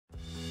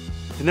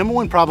The number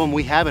one problem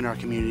we have in our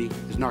community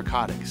is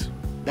narcotics.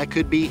 That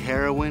could be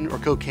heroin or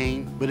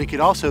cocaine, but it could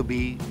also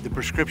be the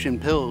prescription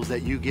pills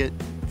that you get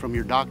from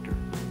your doctor.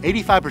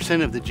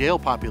 85% of the jail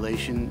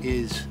population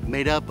is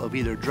made up of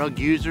either drug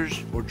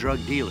users or drug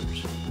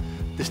dealers.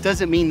 This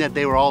doesn't mean that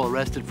they were all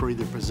arrested for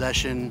either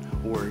possession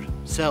or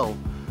sell.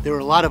 There were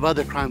a lot of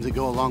other crimes that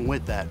go along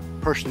with that.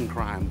 Person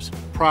crimes,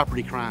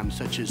 property crimes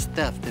such as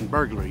theft and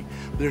burglary.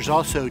 There's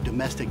also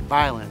domestic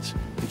violence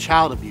and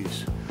child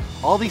abuse.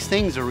 All these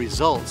things are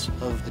results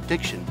of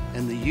addiction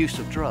and the use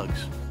of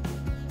drugs.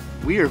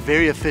 We are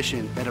very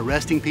efficient at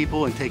arresting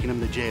people and taking them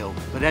to jail,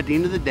 but at the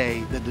end of the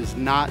day, that does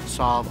not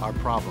solve our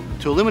problem.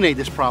 To eliminate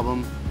this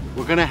problem,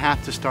 we're going to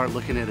have to start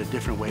looking at a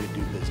different way to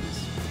do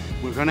business.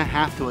 We're going to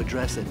have to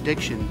address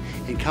addiction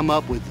and come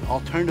up with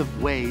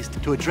alternative ways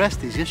to address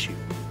these issues.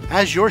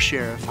 As your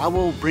sheriff, I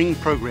will bring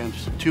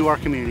programs to our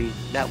community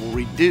that will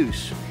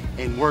reduce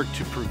and work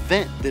to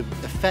prevent the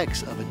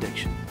effects of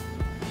addiction.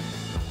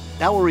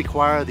 That will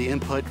require the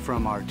input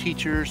from our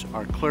teachers,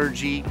 our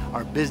clergy,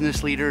 our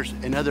business leaders,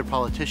 and other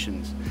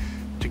politicians.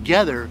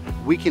 Together,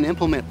 we can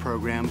implement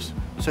programs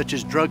such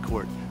as drug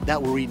court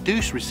that will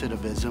reduce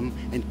recidivism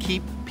and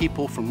keep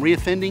people from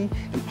reoffending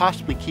and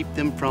possibly keep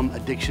them from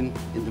addiction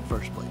in the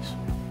first place.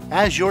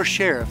 As your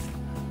sheriff,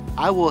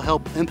 I will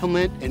help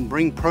implement and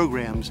bring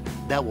programs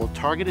that will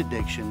target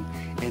addiction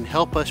and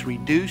help us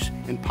reduce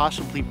and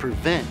possibly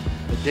prevent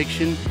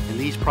addiction and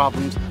these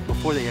problems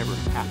before they ever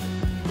happen.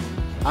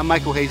 I'm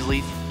Michael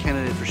Hazeleaf,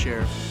 candidate for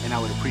sheriff, and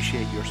I would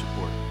appreciate your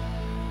support.